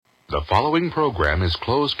The following program is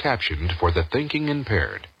closed captioned for the thinking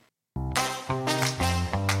impaired.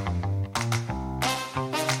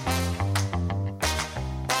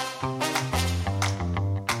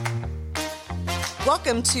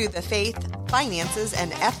 Welcome to the Faith, Finances,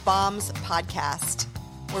 and F-Bombs podcast,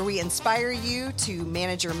 where we inspire you to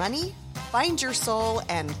manage your money, find your soul,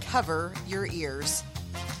 and cover your ears.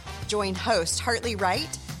 Join host Hartley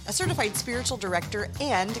Wright, a certified spiritual director,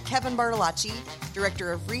 and Kevin Bartolacci,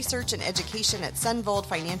 Director of Research and Education at Sunvold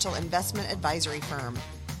Financial Investment Advisory Firm.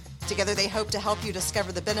 Together, they hope to help you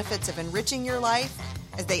discover the benefits of enriching your life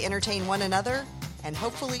as they entertain one another, and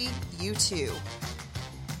hopefully you too.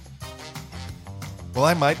 Well,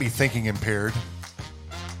 I might be thinking impaired.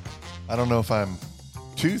 I don't know if I'm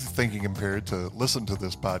too thinking impaired to listen to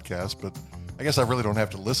this podcast, but I guess I really don't have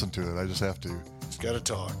to listen to it. I just have to. It's got to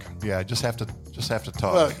talk. Yeah, I just have to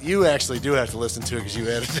talk. Well, you actually do have to listen to it because you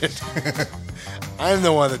edit it. I'm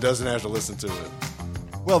the one that doesn't have to listen to it.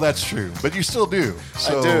 Well, that's true, but you still do.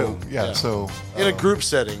 So, I do. Yeah. So in a group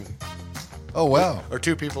setting. Oh wow. Or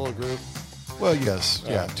two people a group. Well, yes.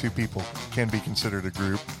 Yeah, two people can be considered a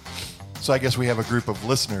group. So I guess we have a group of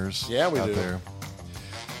listeners out there.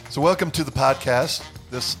 So welcome to the podcast.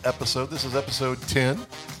 This is episode 10.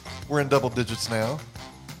 We're in double digits now.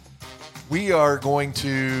 We are going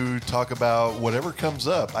to talk about whatever comes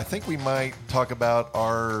up. I think we might talk about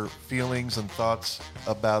our feelings and thoughts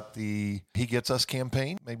about the He Gets Us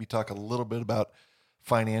campaign. Maybe talk a little bit about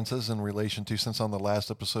finances in relation to, since on the last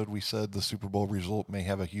episode we said the Super Bowl result may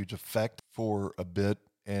have a huge effect for a bit.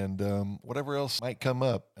 And whatever else might come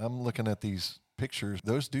up. I'm looking at these pictures.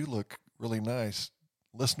 Those do look really nice.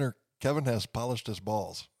 Listener Kevin has polished his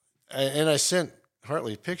balls. And I sent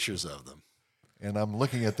Hartley pictures of them. And I'm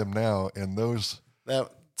looking at them now, and those... That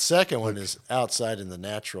second one is outside in the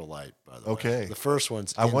natural light, by the way. Okay. The first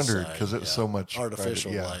one's inside. I wondered, because it was so much...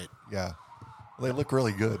 artificial light. Yeah. Well, they look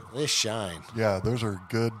really good. They shine. Yeah, those are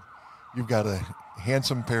good. You've got a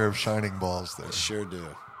handsome pair of shining balls there. They sure do.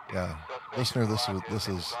 Yeah. Listener, this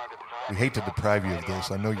is, we hate to deprive you of this.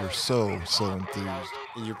 I know you're so enthused.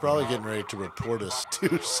 And you're probably getting ready to report us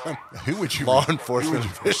to some law enforcement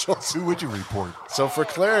officials. Who would you report? So for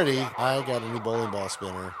clarity, I got a new bowling ball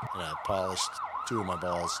spinner, and I polished two of my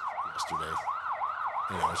balls yesterday.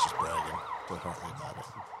 And I was just bragging to Hartley about it.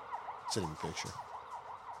 Send him a picture.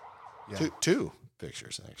 Yeah. Two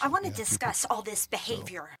pictures, actually. I want to discuss all this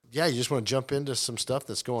behavior. Yeah, you just want to jump into some stuff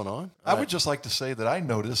that's going on? I would just like to say that I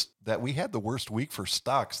noticed that we had the worst week for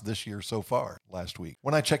stocks this year so far last week.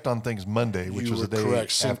 When I checked on things Monday, which was the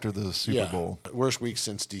day after the Super Bowl. Worst week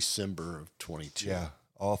since December of 22. Yeah,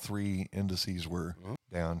 all three indices were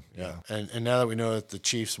down. Yeah. And now that we know that the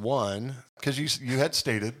Chiefs won. Because you had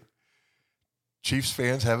stated Chiefs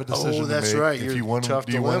fans have a decision to make. Right. If you want them,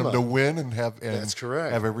 do you want them to win and have that's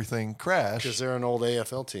correct. Have everything crash? Because they're an old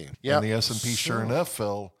AFL team. Yeah. And the S&P sure enough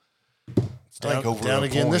fell down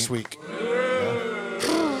again this week.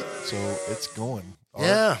 Yeah. So it's going.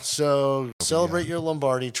 So celebrate your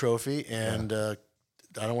Lombardi trophy, and I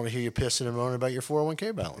don't want to hear you pissing and moaning about your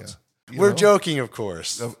 401k balance. Yeah. We're joking, of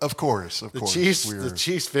course. Of course. The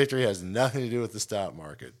Chiefs' victory has nothing to do with the stock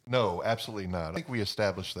market. No, absolutely not. I think we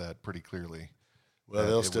established that pretty clearly. Well,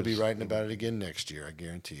 they'll still be writing about it again next year. I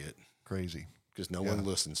guarantee it. Crazy. Because no one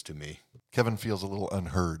listens to me. Kevin feels a little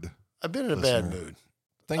unheard. I've been in a bad mood.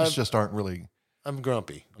 Things just aren't really... I'm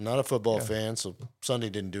grumpy. I'm not a football fan, so Sunday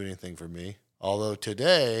didn't do anything for me. Although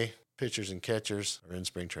today, pitchers and catchers are in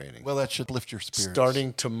spring training. Well, that should lift your spirits.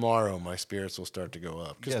 Starting tomorrow, my spirits will start to go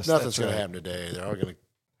up. Because nothing's going to happen today. They're all going to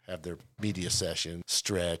have their media session,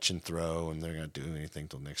 stretch and throw, and they're not going to do anything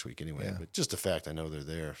till next week anyway. Yeah. But just the fact I know they're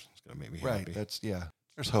there is going to make me happy.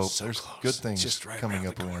 There's hope. There's good things coming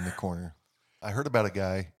up around the corner. I heard about a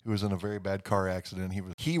guy who was in a very bad car accident.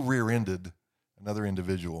 He rear-ended another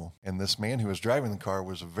individual, and this man who was driving the car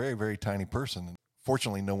was a very, very tiny person.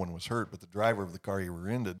 Fortunately, no one was hurt, but the driver of the car he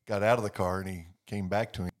rear-ended got out of the car, and he came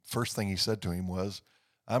back to him. First thing he said to him was,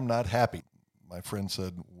 "I'm not happy." My friend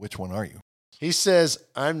said, "Which one are you?" He says,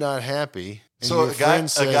 "I'm not happy." And so a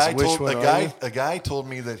guy told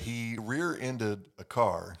me that he rear-ended a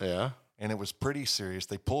car. Yeah. And it was pretty serious.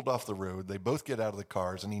 They pulled off the road. They both get out of the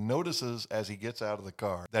cars, and he notices as he gets out of the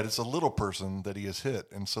car that it's a little person that he has hit.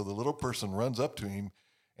 And so the little person runs up to him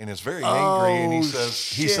and is very angry, and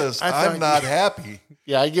he says, "I'm not happy."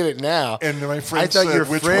 Yeah, I get it now. And my friend I thought said, your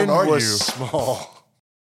 "Which friend one are was you?" Small.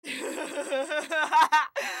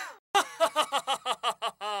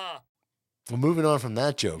 Well, moving on from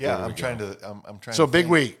that joke. Yeah, I'm trying. So big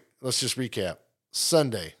week. Let's just recap.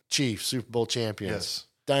 Sunday, Chiefs, Super Bowl champions. Yes.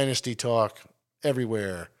 Dynasty talk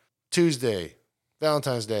everywhere. Tuesday,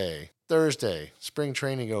 Valentine's Day. Thursday. Spring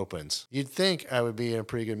training opens. You'd think I would be in a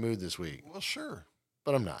pretty good mood this week. Well, sure.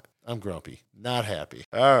 But I'm not. I'm grumpy. Not happy.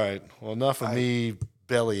 All right. Well, enough of me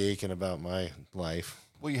belly aching about my life.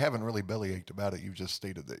 Well, you haven't really belly ached about it. You just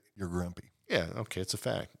stated that you're grumpy. Yeah. Okay. It's a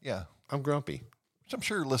fact. Yeah. I'm grumpy. Which I'm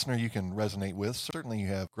sure, listener, you can resonate with. Certainly you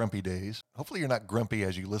have grumpy days. Hopefully you're not grumpy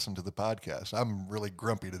as you listen to the podcast. I'm really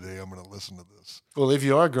grumpy today. I'm going to listen to this. Well, if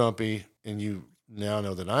you are grumpy and you now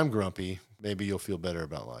know that I'm grumpy, maybe you'll feel better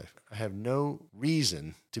about life. I have no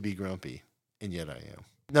reason to be grumpy, and yet I am.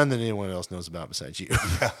 None that anyone else knows about besides you.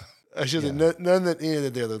 Yeah. I should say none that any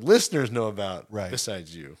of the other listeners know about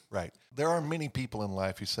besides you. Right. There are many people in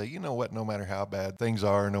life who say, you know what, no matter how bad things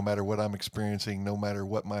are, no matter what I'm experiencing, no matter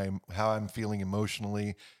what how I'm feeling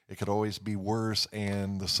emotionally, it could always be worse,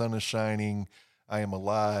 and the sun is shining, I am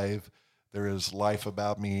alive, there is life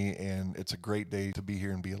about me, and it's a great day to be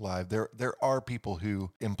here and be alive. There are people who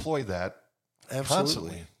employ that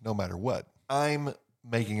constantly, no matter what. I'm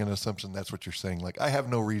making an assumption that's what you're saying. Like, I have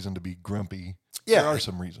no reason to be grumpy. Yeah. There are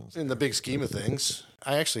some reasons. In the big scheme of things,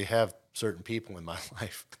 I actually have certain people in my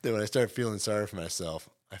life that when I start feeling sorry for myself,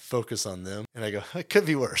 I focus on them and I go, it could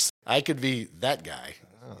be worse. I could be that guy,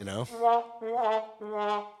 you know? Exactly.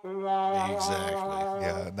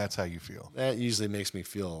 Yeah, and that's how you feel. That usually makes me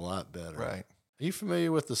feel a lot better. Right. Are you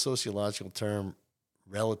familiar with the sociological term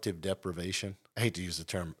relative deprivation? I hate to use the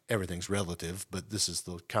term everything's relative, but this is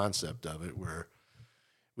the concept of it, where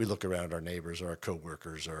we look around our neighbors or our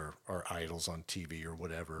coworkers or our idols on TV or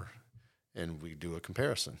whatever, and we do a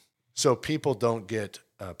comparison. So people don't get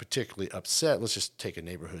particularly upset. Let's just take a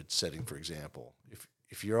neighborhood setting, for example.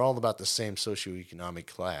 If you're all about the same socioeconomic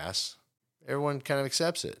class, everyone kind of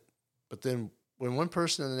accepts it. But then when one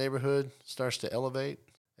person in the neighborhood starts to elevate,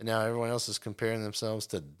 and now everyone else is comparing themselves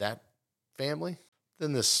to that family,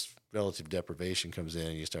 then this relative deprivation comes in,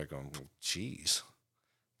 and you start going, well, geez,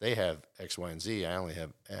 they have X, Y, and Z. I only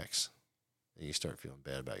have X. And you start feeling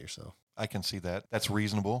bad about yourself. I can see that. That's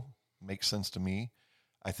reasonable. Makes sense to me.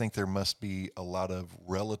 I think there must be a lot of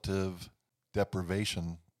relative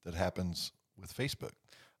deprivation that happens with Facebook.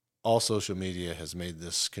 All social media has made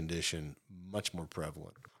this condition much more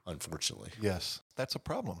prevalent, unfortunately. Yes, that's a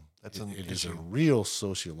problem. It is a real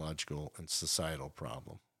sociological and societal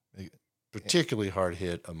problem. Particularly hard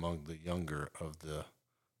hit among the younger of the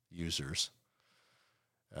users.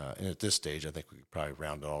 And at this stage, I think we could probably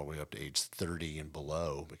round it all the way up to age 30 and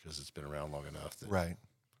below, because it's been around long enough that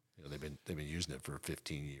they've been using it for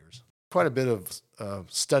 15 years. Quite a bit of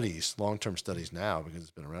studies, long-term studies now, because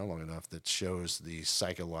it's been around long enough, that shows the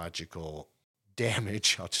psychological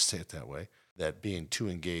damage, I'll just say it that way, that being too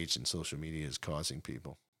engaged in social media is causing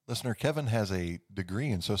people. Listener, Kevin has a degree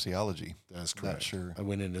in sociology. That's correct. Not sure. I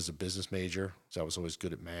went in as a business major, so I was always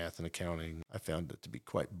good at math and accounting. I found it to be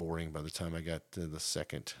quite boring by the time I got to the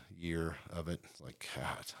second year of it. Like,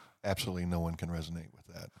 God. Absolutely no one can resonate with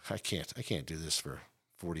that. I can't do this for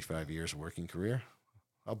 45 years of working career.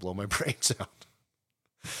 I'll blow my brains out.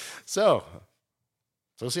 So,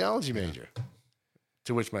 sociology major.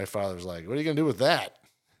 To which my father's like, what are you going to do with that?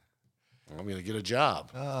 Well, I'm going to get a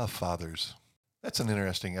job. Fathers. That's an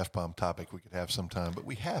interesting F-bomb topic we could have sometime, but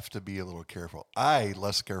we have to be a little careful.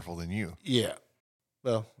 Less careful than you. Yeah.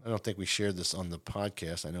 Well, I don't think we shared this on the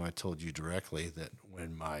podcast. I know I told you directly that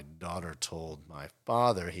when my daughter told my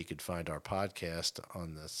father he could find our podcast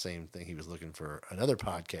on the same thing, he was looking for another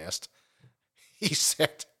podcast, he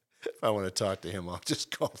said, if I want to talk to him, I'll just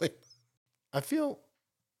call him. I feel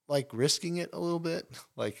like risking it a little bit.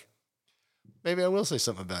 Like, maybe I will say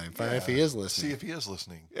something about him, find out if he is listening. See if he is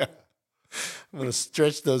listening. Yeah. I'm going to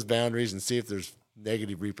stretch those boundaries and see if there's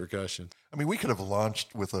negative repercussions. I mean, we could have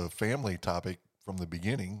launched with a family topic from the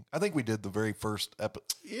beginning. I think we did the very first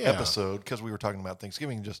episode because we were talking about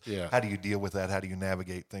Thanksgiving. Just how do you deal with that? How do you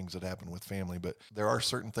navigate things that happen with family? But there are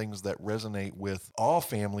certain things that resonate with all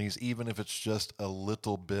families, even if it's just a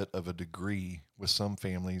little bit of a degree with some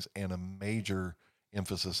families and a major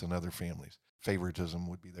emphasis in other families. Favoritism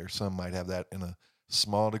would be there. Some might have that in a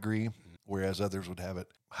small degree, whereas others would have it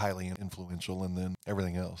highly influential, and then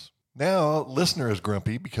everything else. Now, listener is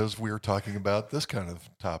grumpy because we were talking about this kind of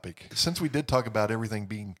topic. Since we did talk about everything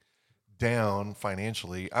being down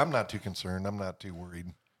financially, I'm not too concerned. I'm not too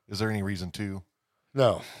worried. Is there any reason to?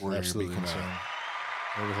 No, worry absolutely or be concerned?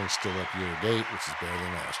 Not. Everything's still up year to date, which is better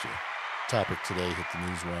than last year. Topic today hit the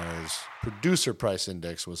news wires. Producer price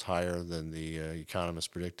index was higher than the economists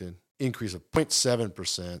predicted. Increase of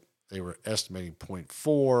 0.7%. They were estimating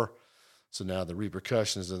 0.4%. So now the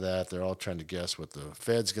repercussions of that, they're all trying to guess what the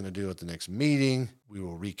Fed's going to do at the next meeting. We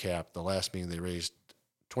will recap the last meeting. They raised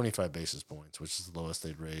 25 basis points, which is the lowest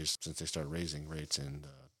they'd raised since they started raising rates in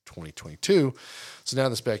 2022. So now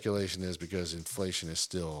the speculation is because inflation is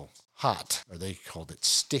still hot, or they called it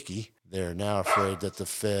sticky. They're now afraid that the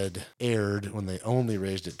Fed erred when they only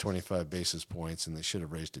raised it 25 basis points and they should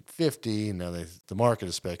have raised it 50. And now the market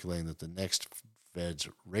is speculating that the next Fed's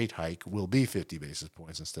rate hike will be 50 basis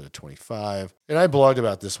points instead of 25. And I blogged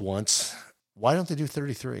about this once. Why don't they do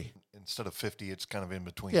 33? Instead of 50, it's kind of in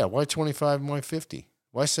between. Yeah, why 25 and why 50?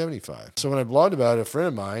 Why 75? So when I blogged about it, a friend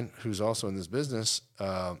of mine who's also in this business,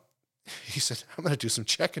 he said, I'm going to do some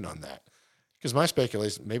checking on that. Because my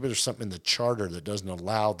speculation, maybe there's something in the charter that doesn't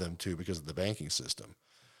allow them to because of the banking system.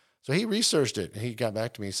 So he researched it, and he got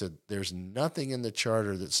back to me. He said, there's nothing in the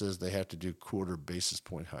charter that says they have to do quarter basis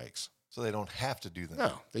point hikes. So they don't have to do that.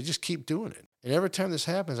 No, they just keep doing it. And every time this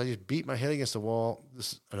happens, I just beat my head against the wall.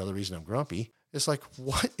 This is another reason I'm grumpy. It's like,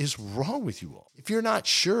 what is wrong with you all? If you're not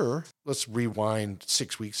sure, let's rewind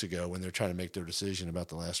 6 weeks ago when they're trying to make their decision about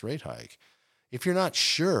the last rate hike. If you're not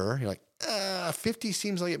sure, you're like, 50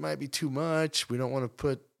 seems like it might be too much. We don't want to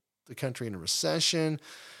put the country in a recession.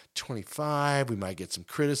 25, we might get some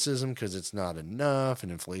criticism because it's not enough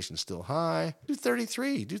and inflation's still high. Do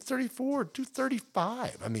 33, do 34, do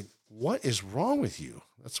 35. I mean, what is wrong with you?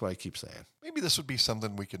 That's what I keep saying. Maybe this would be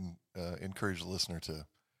something we can encourage the listener to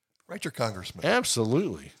write your congressman.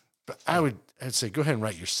 Absolutely. But I'd say go ahead and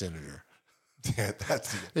write your senator. Yeah,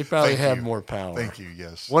 they probably have more power. Thank you,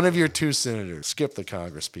 yes. One of your two senators. Skip the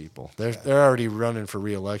Congress people. They're already running for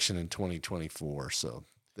re-election in 2024, so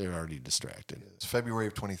they're already distracted. It's February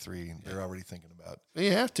of 23, and they're already thinking about it.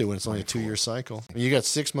 You have to when it's only a 2-year cycle. I mean, you got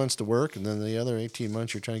 6 months to work, and then the other 18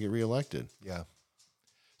 months you're trying to get reelected. Yeah.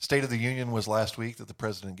 State of the Union was last week that the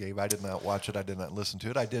president gave. I did not watch it. I did not listen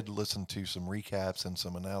to it. I did listen to some recaps and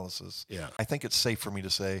some analysis. Yeah. I think it's safe for me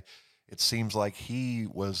to say it seems like he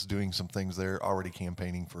was doing some things there, already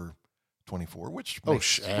campaigning for 24, which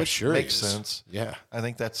makes sense. Yeah. I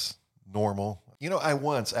think that's normal. You know, at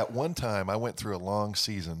one time, I went through a long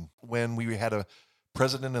season when we had a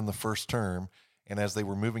president in the first term, and as they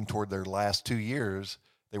were moving toward their last 2 years,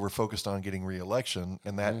 they were focused on getting reelection,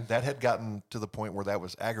 and that had gotten to the point where that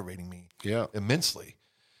was aggravating me immensely.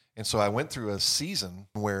 And so I went through a season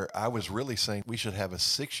where I was really saying we should have a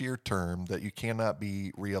 6-year term that you cannot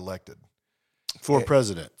be reelected. For a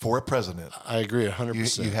president. For a president. I agree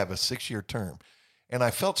 100%. You have a 6-year term. And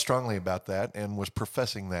I felt strongly about that and was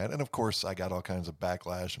professing that. And, of course, I got all kinds of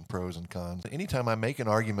backlash and pros and cons. Anytime I make an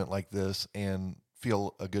argument like this and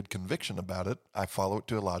feel a good conviction about it, I follow it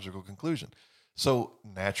to a logical conclusion. So,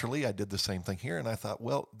 naturally, I did the same thing here. And I thought,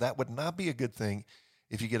 well, that would not be a good thing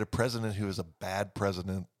if you get a president who is a bad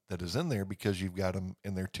president that is in there because you've got them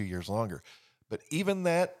in there 2 years longer. But even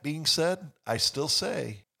that being said, I still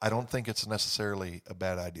say I don't think it's necessarily a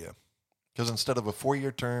bad idea. Because instead of a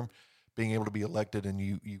 4-year term, being able to be elected and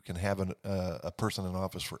you can have a person in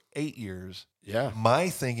office for 8 years. Yeah. My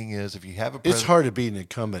thinking is if you have a it's hard to beat an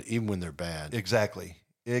incumbent even when they're bad. Exactly.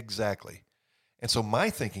 And so my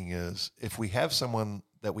thinking is if we have someone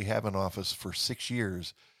that we have in office for 6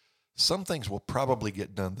 years, some things will probably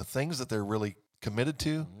get done. The things that they're really committed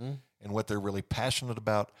to and what they're really passionate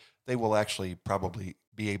about, they will actually probably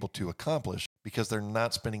be able to accomplish because they're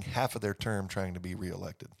not spending half of their term trying to be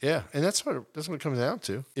reelected. Yeah, and that's what it comes down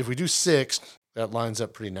to. If we do 6, that lines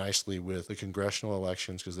up pretty nicely with the congressional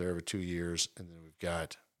elections because they're every 2 years, and then we've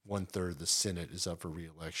got 1/3 of the Senate is up for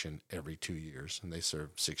reelection every 2 years, and they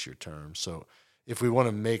serve 6-year terms. So if we want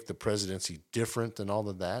to make the presidency different than all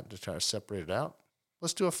of that to try to separate it out,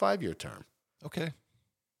 let's do a 5-year term. Okay.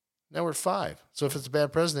 Now we're at 5. So if it's a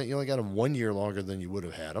bad president, you only got him 1 year longer than you would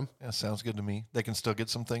have had him. Yeah, sounds good to me. They can still get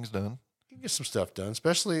some things done. You can get some stuff done,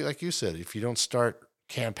 especially like you said, if you don't start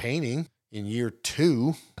campaigning in year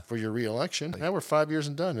 2 for your reelection. Now we're 5 years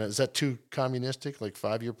and done. Is that too communistic, like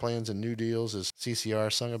 5-year plans and New Deals as CCR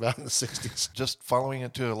sung about in the 60s? Just following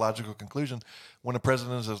it to a logical conclusion, when a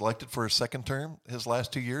president is elected for a second term, his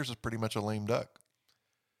last 2 years is pretty much a lame duck.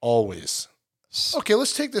 Always. Okay,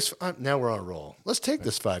 let's take this. Now we're on a roll. Let's take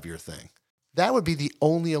this 5-year thing. That would be the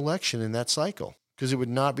only election in that cycle because it would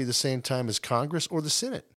not be the same time as Congress or the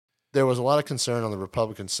Senate. There was a lot of concern on the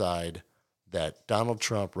Republican side that Donald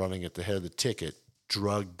Trump running at the head of the ticket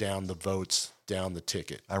drugged down the votes down the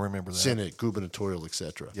ticket. I remember that. Senate, gubernatorial,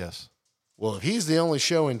 etc. Yes. Well, if he's the only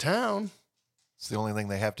show in town, it's the only thing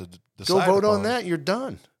they have to decide go vote upon. on that, you're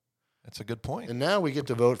done. That's a good point. And now we get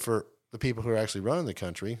to vote for the people who are actually running the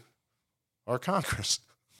country, our Congress.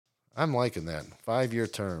 I'm liking that. 5-year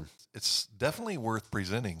term. It's definitely worth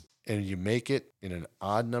presenting. And you make it in an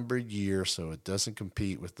odd numbered year so it doesn't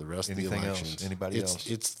compete with the rest of the elections. Anybody else.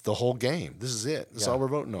 It's the whole game. This is it. That's all we're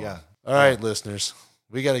voting on. Yeah. All right, listeners.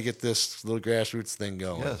 We got to get this little grassroots thing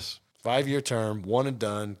going. Yes. 5-year term, one and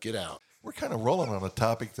done, get out. We're kind of rolling on a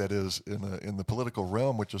topic that is in the political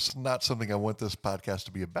realm, which is not something I want this podcast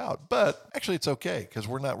to be about. But actually, it's okay because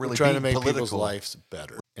we're not really trying to make political. people's lives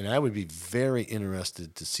better. And I would be very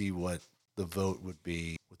interested to see what the vote would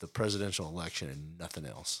be with the presidential election and nothing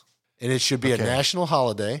else. And it should be a national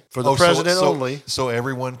holiday for the president only. So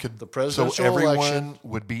everyone could. The presidential so everyone election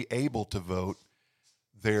would be able to vote.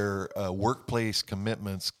 Their workplace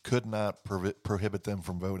commitments could not prohibit them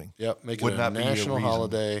from voting. Yep, make it would a not national be a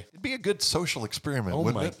holiday. It'd be a good social experiment, Oh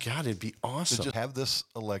wouldn't my it? God, it'd be awesome. To just have this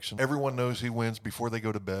election. Everyone knows who wins before they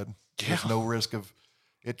go to bed. There's no risk of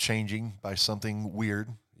it changing by something weird.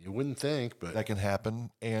 You wouldn't think, but that can happen.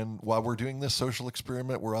 And while we're doing this social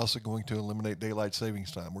experiment, we're also going to eliminate daylight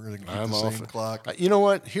savings time. We're going to keep the same clock. You know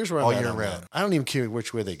what? Here's where I'm all at year on round. that. I don't even care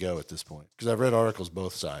which way they go at this point because I've read articles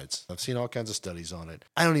both sides. I've seen all kinds of studies on it.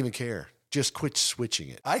 I don't even care. Just quit switching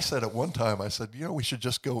it. I said at one time, I said, we should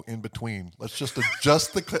just go in between. Let's just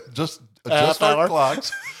adjust adjust our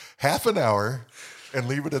clocks half an hour and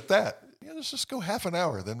leave it at that. Let's just go half an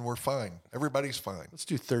hour. Then we're fine. Everybody's fine. Let's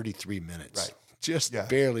do 33 minutes. Right. Just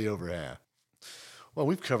barely over half. Well,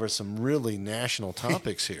 we've covered some really national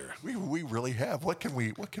topics here. We really have. What can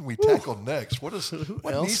we tackle next? What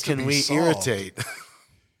else can we solved? irritate?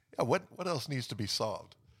 Yeah, what else needs to be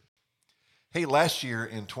solved? Hey, last year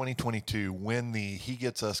in 2022, when the He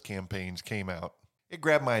Gets Us campaigns came out, it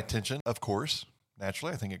grabbed my attention, of course.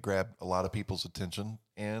 Naturally, I think it grabbed a lot of people's attention,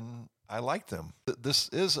 and I like them. This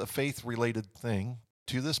is a faith-related thing.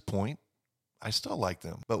 To this point, I still like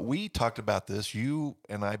them. But we talked about this. You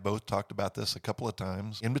and I both talked about this a couple of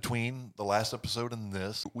times. In between the last episode and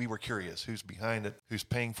this, we were curious. Who's behind it? Who's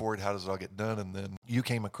paying for it? How does it all get done? And then you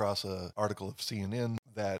came across an article of CNN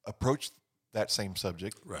that approached that same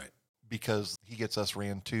subject. Right. Because He Gets Us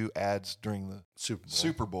ran 2 ads during the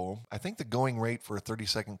Super Bowl. I think the going rate for a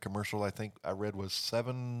 30-second commercial, I think I read, was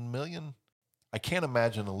 7 million. I can't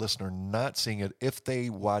imagine a listener not seeing it if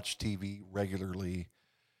they watch TV regularly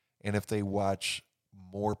and if they watch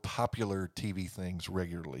more popular TV things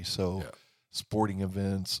regularly. So sporting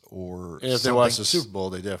events or and if they watched the Super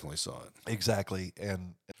Bowl, they definitely saw it. Exactly.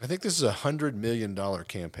 And I think this is a $100 million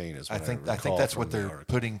campaign. Is what I think that's what they're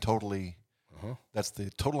putting totally. That's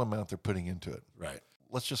the total amount they're putting into it. Right.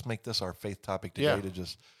 Let's just make this our faith topic today to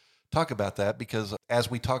just talk about that, because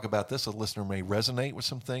as we talk about this, a listener may resonate with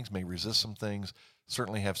some things, may resist some things,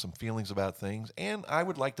 certainly have some feelings about things. And I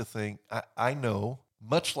would like to think, I know,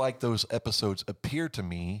 much like those episodes appear to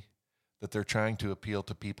me, that they're trying to appeal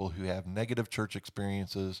to people who have negative church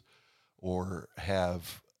experiences or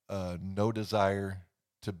have no desire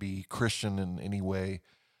to be Christian in any way.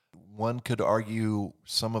 One could argue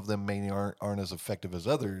some of them aren't as effective as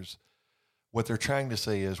others. What they're trying to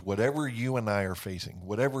say is whatever you and I are facing,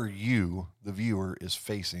 whatever you, the viewer, is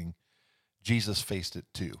facing, Jesus faced it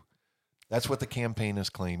too. That's what the campaign is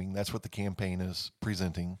claiming. That's what the campaign is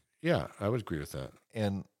presenting. Yeah, I would agree with that.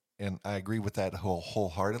 And I agree with that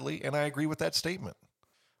wholeheartedly, and I agree with that statement.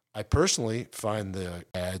 I personally find the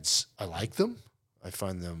ads, I like them. I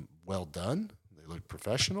find them well done. They look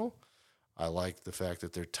professional. I like the fact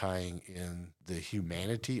that they're tying in the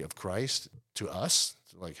humanity of Christ to us.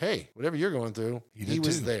 Like, hey, whatever you're going through, he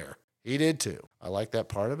was there. He did too. I like that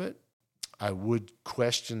part of it. I would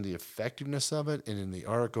question the effectiveness of it. And in the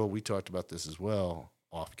article, we talked about this as well,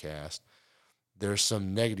 offcast. There's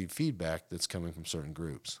some negative feedback that's coming from certain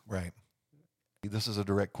groups. Right. This is a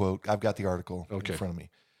direct quote. I've got the article in front of me.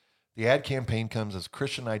 The ad campaign comes as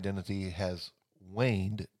Christian identity has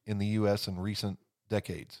waned in the U.S. in recent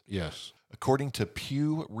decades. Yes. According to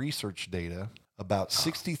Pew Research data, about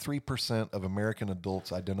 63% of American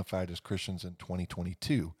adults identified as Christians in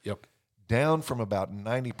 2022. Yep. Down from about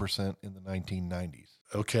 90% in the 1990s.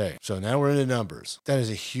 Okay. So now we're in the numbers. That is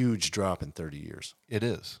a huge drop in 30 years. It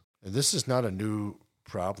is. And this is not a new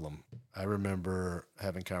problem. I remember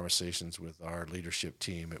having conversations with our leadership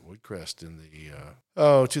team at Woodcrest in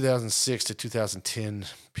the 2006 to 2010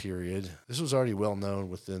 period. This was already well known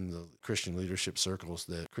within the Christian leadership circles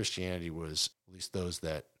that Christianity was, at least those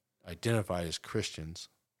that identified as Christians,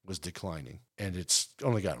 was declining. And it's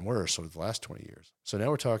only gotten worse over the last 20 years. So now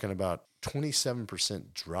we're talking about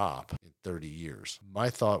 27% drop in 30 years. My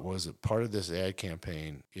thought was that part of this ad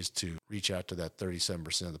campaign is to reach out to that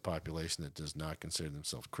 37% of the population that does not consider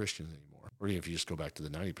themselves Christians anymore. Or even if you just go back to the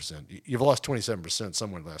 90%, you've lost 27%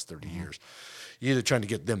 somewhere in the last 30 years. You're either trying to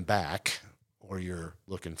get them back or you're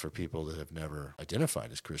looking for people that have never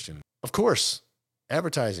identified as Christian. Of course,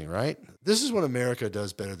 Advertising, right? This is what America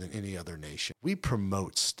does better than any other nation. We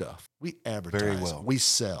promote stuff. We advertise. Very well. We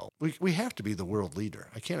sell. We have to be the world leader.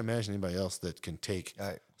 I can't imagine anybody else that can take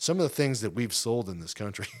some of the things that we've sold in this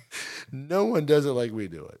country. No one does it like we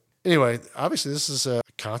do it. Anyway, obviously this is a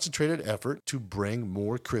concentrated effort to bring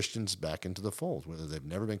more Christians back into the fold, whether they've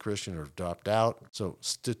never been Christian or dropped out. So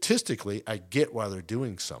statistically, I get why they're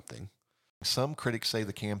doing something. Some critics say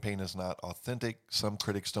the campaign is not authentic. Some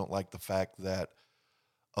critics don't like the fact that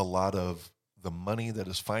a lot of the money that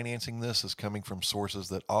is financing this is coming from sources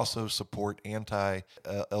that also support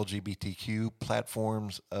anti-LGBTQ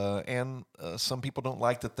platforms. And some people don't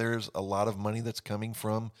like that there's a lot of money that's coming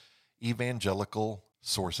from evangelical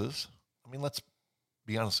sources. I mean, let's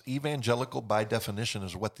be honest. Evangelical, by definition,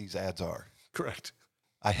 is what these ads are. Correct.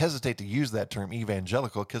 I hesitate to use that term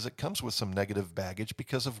evangelical because it comes with some negative baggage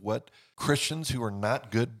because of what Christians who are not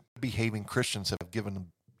good behaving Christians have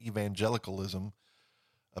given evangelicalism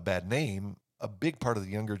a bad name. A big part of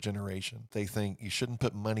the younger generation, they think you shouldn't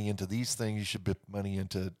put money into these things. You should put money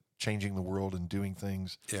into changing the world and doing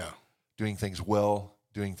things well,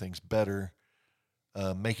 doing things better,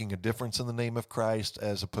 making a difference in the name of Christ,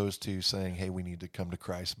 as opposed to saying, hey, we need to come to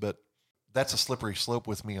Christ. But that's a slippery slope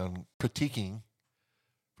with me on critiquing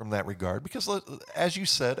from that regard, because as you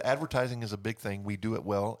said, advertising is a big thing. We do it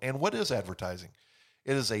well. And what is advertising?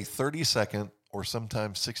 It is a 30-second or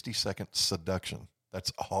sometimes 60-second seduction.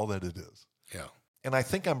 That's all that it is. Yeah. And I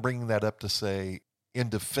think I'm bringing that up to say, in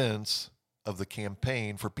defense of the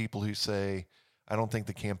campaign, for people who say, I don't think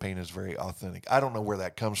the campaign is very authentic. I don't know where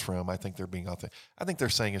that comes from. I think they're being authentic. I think they're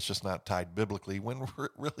saying it's just not tied biblically, when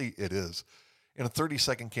really it is. In a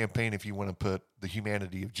 30-second campaign, if you want to put the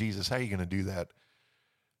humanity of Jesus, how are you going to do that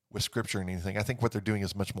with Scripture and anything? I think what they're doing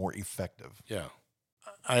is much more effective. Yeah.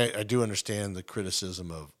 I do understand the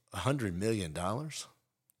criticism of $100 million.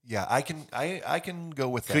 Yeah, I can go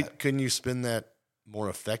with that. Couldn't you spend that more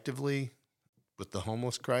effectively with the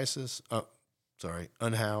homeless crisis?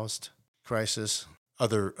 Unhoused crisis,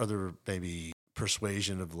 other maybe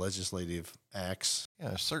persuasion of legislative acts.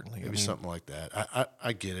 Yeah, certainly. Maybe something like that.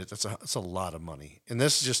 I get it. That's a lot of money. And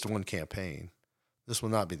this is just one campaign. This will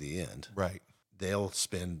not be the end. Right. They'll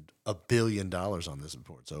spend $1 billion on this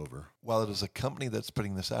before it's over. While it is a company that's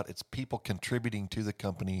putting this out, it's people contributing to the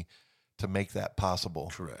company to make that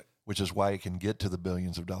possible. Correct. Which is why it can get to the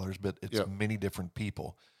billions of dollars, but it's many different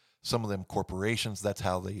people. Some of them corporations, that's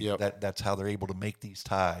how that's how they're able to make these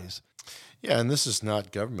ties. Yeah, and this is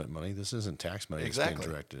not government money. This isn't tax money. Exactly. It's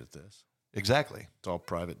being directed at this. Exactly. It's all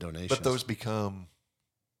private donations. But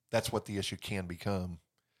that's what the issue can become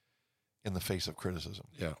in the face of criticism.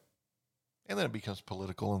 Yeah. And then it becomes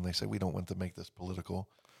political, and they say, we don't want to make this political,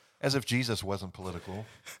 as if Jesus wasn't political.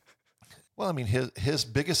 Well, I mean, his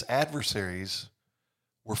biggest adversaries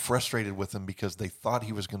were frustrated with him because they thought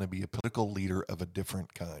he was going to be a political leader of a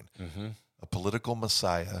different kind, a political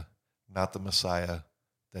Messiah, not the Messiah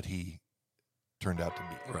that he turned out to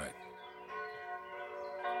be.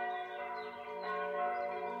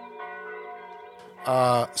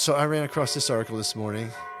 Right. So I ran across this article this morning.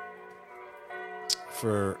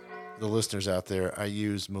 For the listeners out there, I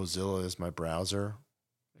use Mozilla as my browser,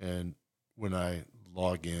 and when I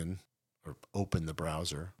log in or open the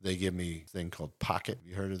browser, they give me a thing called Pocket. Have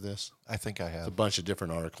you heard of this? I think I have. It's a bunch of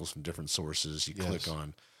different articles from different sources you click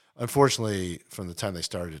on. Unfortunately, from the time they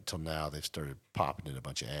started until now, they've started popping in a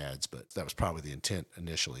bunch of ads, but that was probably the intent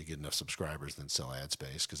initially, get enough subscribers, then sell ad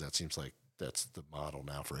space, because that seems like that's the model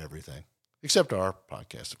now for everything, except our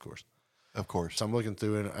podcast, of course. Of course. So I'm looking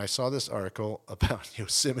through, and I saw this article about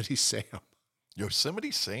Yosemite Sam.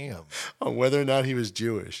 Yosemite Sam? On whether or not he was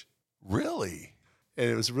Jewish. Really? And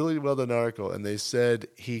it was a really well-done article, and they said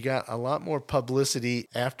he got a lot more publicity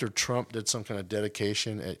after Trump did some kind of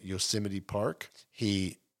dedication at Yosemite Park.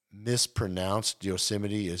 He mispronounced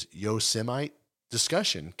Yosemite as Yosemite.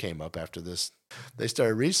 Discussion came up after this. They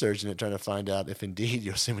started researching it, trying to find out if indeed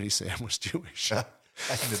Yosemite Sam was Jewish. I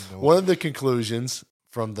didn't know. One of the conclusions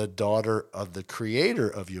from the daughter of the creator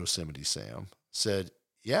of Yosemite Sam said,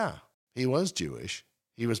 yeah, he was Jewish.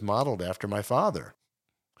 He was modeled after my father,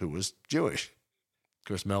 who was Jewish. Of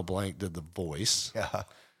course, Mel Blanc did the voice. Yeah.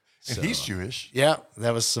 And he's Jewish. Yeah,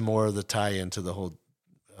 that was some more of the tie-in to the whole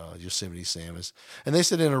Yosemite Sam. And they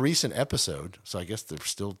said in a recent episode, so I guess they're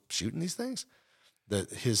still shooting these things, that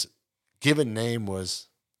his given name was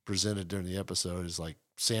presented during the episode as like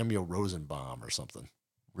Samuel Rosenbaum or something.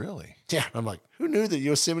 Really? Yeah. I'm like, who knew that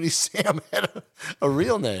Yosemite Sam had a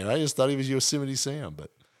real name? I just thought he was Yosemite Sam. But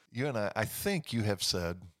you and I think you have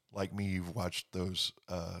said, like me, you've watched those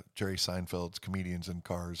Jerry Seinfeld's Comedians in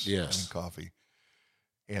Cars and Coffee.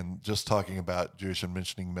 And just talking about Jewish and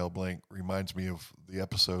mentioning Mel Blanc reminds me of the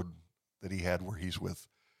episode that he had where he's with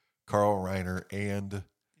Carl Reiner and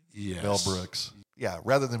Mel Brooks. Yeah,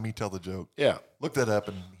 rather than me tell the joke. Yeah. Look that up,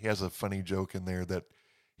 and he has a funny joke in there that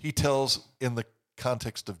he tells in the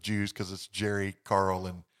context of Jews because it's Jerry, Carl,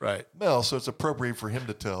 and Mel, so it's appropriate for him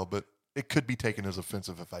to tell, but it could be taken as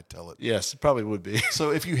offensive if I tell it. Yes, it probably would be.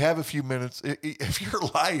 So if you have a few minutes, if your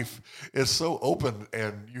life is so open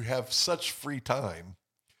and you have such free time,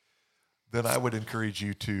 then I would encourage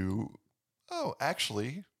you to,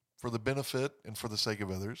 actually, for the benefit and for the sake of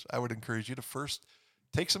others, I would encourage you to first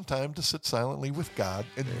take some time to sit silently with God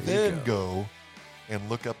and then go and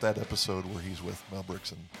look up that episode where he's with Mel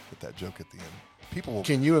Brooks and put that joke at the end. People will,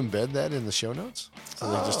 can you embed that in the show notes? So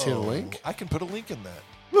they just hit a link? I can put a link in that.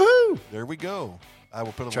 Woohoo! There we go. I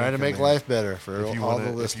will put a link Trying to make life better for all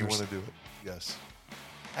the listeners. If you want to do it, yes.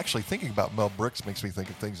 Actually, thinking about Mel Brooks makes me think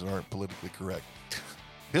of things that aren't politically correct.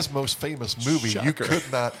 His most famous movie, Shocker. you could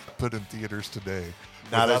not put in theaters today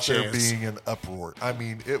Not without a there chance. being an uproar. I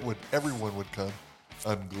mean, everyone would come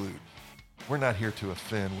unglued. We're not here to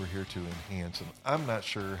offend, we're here to enhance. And I'm not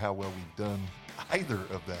sure how well we've done either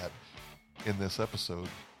of that in this episode,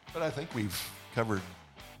 but I think we've covered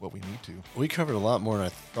what we need to. We covered a lot more than I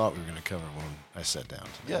thought we were going to cover when I sat down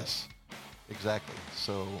today. Yes, exactly.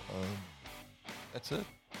 So that's it.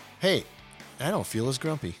 Hey, I don't feel as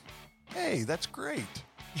grumpy. Hey, that's great.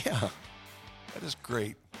 Yeah. That is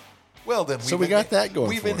great. Well, then, So we got that going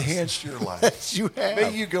We've for us. enhanced your life. Yes, you have.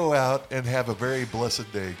 May you go out and have a very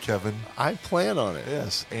blessed day, Kevin. I plan on it.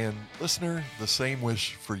 Yes, and listener, the same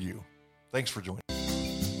wish for you. Thanks for joining.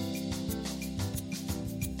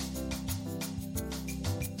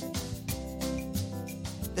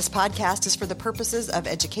 This podcast is for the purposes of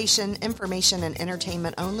education, information, and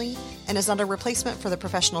entertainment only, and is not a replacement for the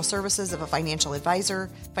professional services of a financial advisor,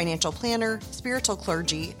 financial planner, spiritual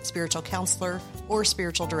clergy, spiritual counselor, or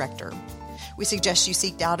spiritual director. We suggest you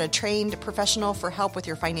seek out a trained professional for help with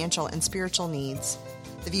your financial and spiritual needs.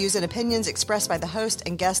 The views and opinions expressed by the host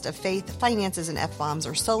and guest of Faith, Finances, and F-Bombs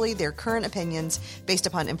are solely their current opinions based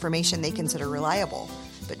upon information they consider reliable,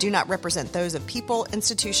 but do not represent those of people,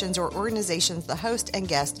 institutions, or organizations the host and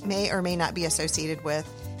guest may or may not be associated with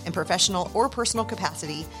in professional or personal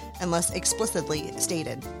capacity unless explicitly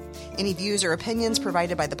stated. Any views or opinions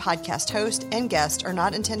provided by the podcast host and guest are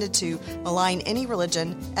not intended to malign any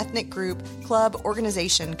religion, ethnic group, club,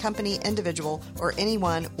 organization, company, individual, or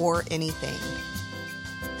anyone or anything.